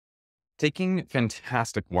Taking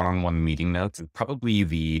fantastic one-on-one meeting notes is probably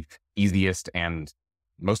the easiest and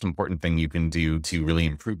most important thing you can do to really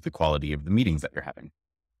improve the quality of the meetings that you're having.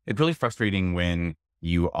 It's really frustrating when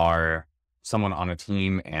you are someone on a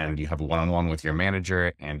team and you have a one-on-one with your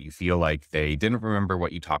manager and you feel like they didn't remember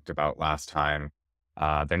what you talked about last time.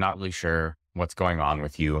 They're not really sure what's going on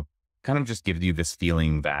with you. Kind of just gives you this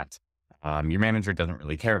feeling that your manager doesn't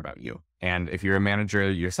really care about you. And if you're a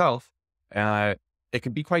manager yourself, uh, it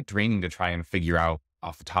could be quite draining to try and figure out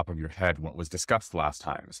off the top of your head what was discussed last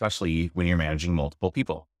time, especially when you're managing multiple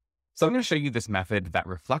people. So I'm going to show you this method that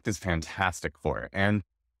Reflect is fantastic for. And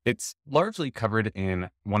it's largely covered in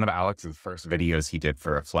one of Alex's first videos he did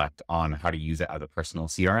for Reflect on how to use it as a personal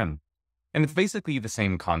CRM. And it's basically the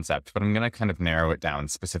same concept, but I'm going to kind of narrow it down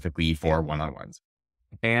specifically for one-on-ones.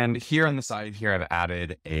 And here on the side here, I've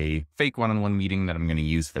added a fake one-on-one meeting that I'm going to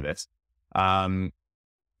use for this.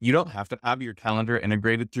 You don't have to have your calendar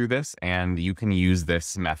integrated through this, and you can use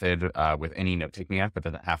this method with any note-taking app. It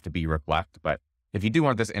doesn't have to be Reflect, but if you do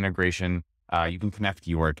want this integration, you can connect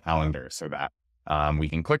your calendar so that we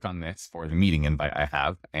can click on this for the meeting invite I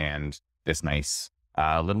have, and this nice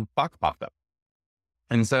little box popped up.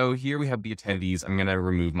 And so here we have the attendees. I'm going to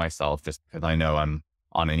remove myself just because I know I'm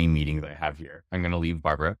on any meeting that I have here. I'm going to leave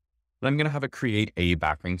Barbara, but I'm going to have it create a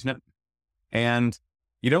backlink note. And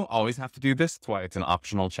you don't always have to do this. That's why it's an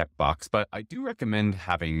optional checkbox, but I do recommend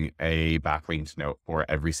having a backlink note for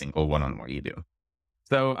every single one-on-one you do.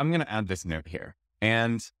 So I'm going to add this note here.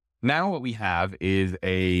 And now what we have is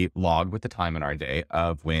a log with the time in our day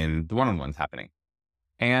of when the one-on-one's happening.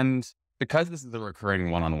 And because this is a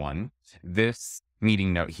recurring one-on-one, this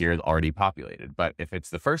meeting note here is already populated. But if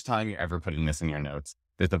it's the first time you're ever putting this in your notes,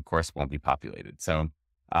 this of course won't be populated. So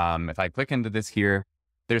if I click into this here,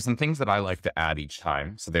 there's some things that I like to add each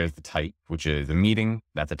time. So there's the type, which is a meeting.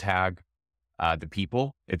 That's a tag. The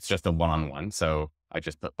people, it's just a one-on-one. So I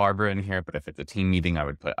just put Barbara in here, but if it's a team meeting, I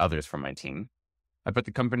would put others from my team. I put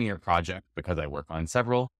the company or project because I work on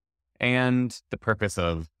several, and the purpose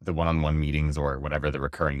of the one-on-one meetings or whatever the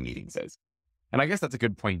recurring meetings is. And I guess that's a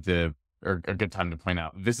good point or a good time to point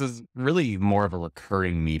out. This is really more of a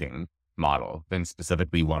recurring meeting model than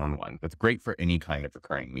specifically one-on-one. That's great for any kind of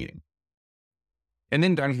recurring meeting. And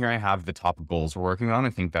then down here, I have the top goals we're working on.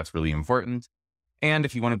 I think that's really important. And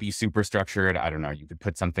if you want to be super structured, I don't know, you could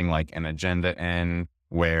put something like an agenda in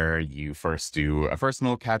where you first do a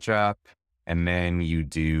personal catch up and then you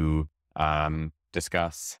do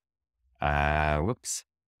discuss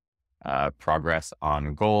progress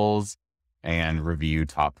on goals and review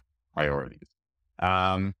top priorities.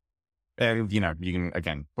 And, you can,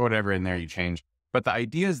 again, put whatever in there you change. But the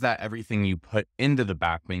idea is that everything you put into the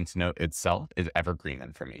backlinks note itself is evergreen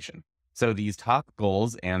information. So these top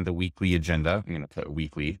goals and the weekly agenda, I'm going to put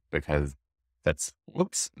weekly because that's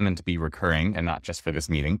meant to be recurring and not just for this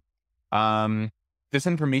meeting. This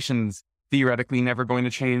information's theoretically never going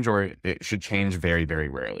to change, or it should change very, very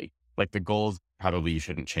rarely. Like the goals probably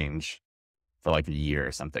shouldn't change for like a year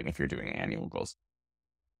or something if you're doing annual goals.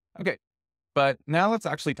 Okay. But now let's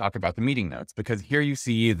actually talk about the meeting notes, because here you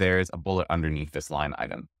see there's a bullet underneath this line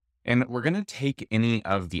item. And we're going to take any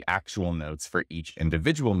of the actual notes for each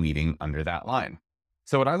individual meeting under that line.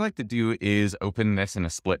 So what I like to do is open this in a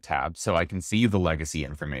split tab so I can see the legacy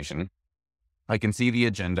information. I can see the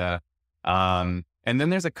agenda. And then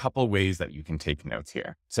there's a couple ways that you can take notes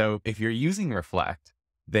here. So if you're using Reflect,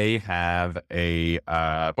 they have a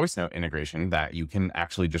voice note integration that you can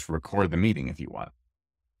actually just record the meeting if you want.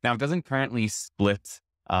 Now, it doesn't currently split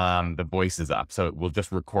the voices up, so it will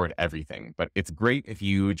just record everything. But it's great if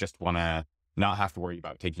you just want to not have to worry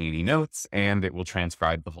about taking any notes, and it will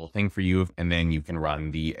transcribe the whole thing for you, and then you can run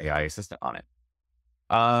the AI assistant on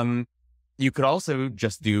it. You could also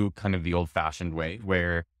just do kind of the old-fashioned way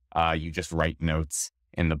where you just write notes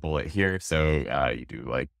in the bullet here. So you do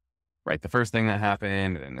like write the first thing that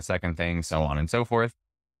happened, and then the second thing, so on and so forth.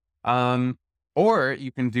 Or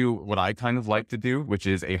you can do what I kind of like to do, which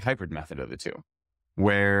is a hybrid method of the two,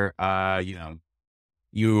 where,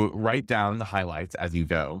 you write down the highlights as you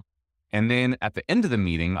go. And then at the end of the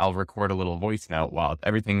meeting, I'll record a little voice note while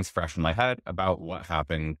everything's fresh in my head about what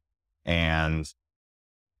happened and,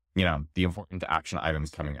 the important action items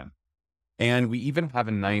coming in. And we even have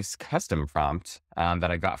a nice custom prompt that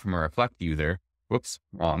I got from a Reflect user. Whoops,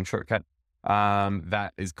 wrong shortcut.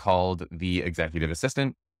 That is called the Executive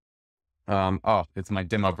Assistant. It's my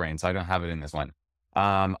demo brain, so I don't have it in this one.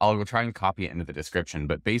 I'll go try and copy it into the description,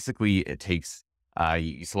 but basically it takes,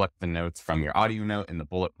 you select the notes from your audio note in the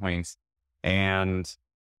bullet points, and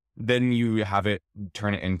then you have it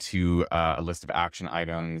turn it into a list of action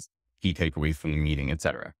items, key takeaways from the meeting,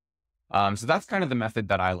 etc. So that's kind of the method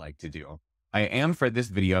that I like to do. I am for this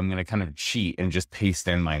video, I'm going to kind of cheat and just paste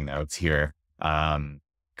in my notes here.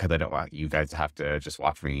 Cause I don't want you guys to have to just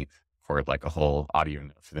watch me record like a whole audio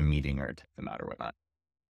note for the meeting or type them out or whatnot.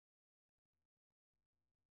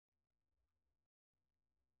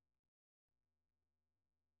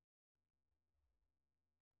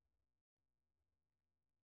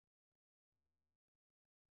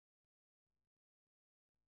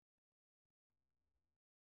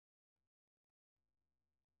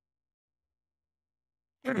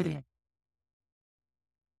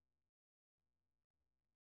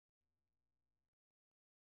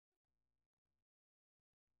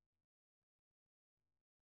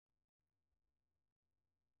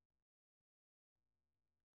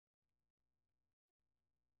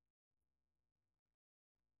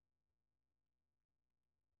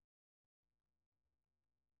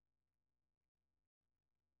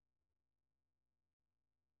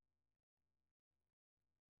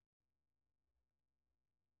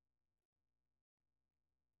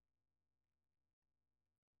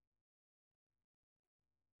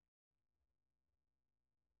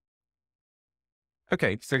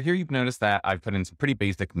 Okay, so here you've noticed that I've put in some pretty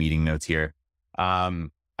basic meeting notes here. I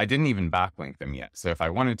didn't even backlink them yet. So if I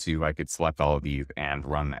wanted to, I could select all of these and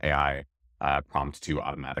run the AI prompt to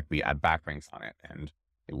automatically add backlinks on it. And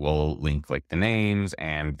it will link like the names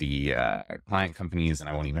and the client companies, and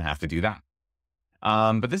I won't even have to do that.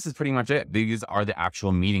 But this is pretty much it. These are the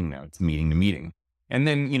actual meeting notes, meeting to meeting. And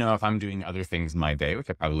then, if I'm doing other things in my day, which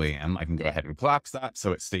I probably am, I can go ahead and collapse that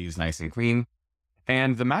so it stays nice and clean.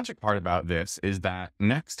 And the magic part about this is that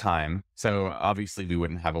next time, so obviously we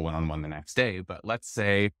wouldn't have a one-on-one the next day, but let's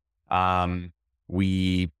say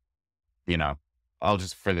we, you know, I'll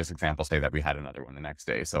just, for this example, say that we had another one the next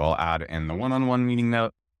day. So I'll add in the one-on-one meeting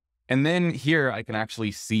note. And then here I can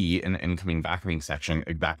actually see in the incoming backlinking section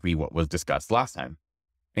exactly what was discussed last time.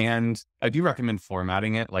 And I do recommend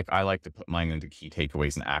formatting it. Like I like to put mine into key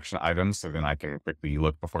takeaways and action items. So then I can quickly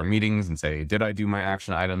look before meetings and say, did I do my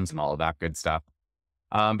action items and all of that good stuff?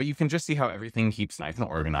 But you can just see how everything keeps nice and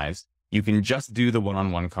organized. You can just do the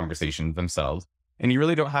one-on-one conversations themselves, and you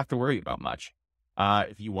really don't have to worry about much.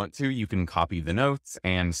 If you want to, you can copy the notes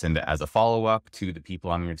and send it as a follow-up to the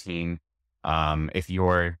people on your team. If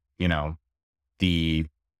you're, the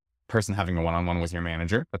person having a one-on-one with your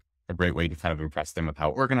manager, that's a great way to kind of impress them with how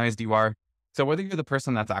organized you are. So whether you're the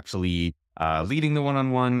person that's actually leading the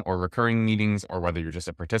one-on-one or recurring meetings, or whether you're just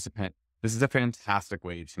a participant, this is a fantastic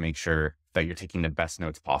way to make sure that you're taking the best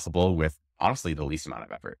notes possible with honestly the least amount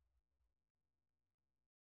of effort.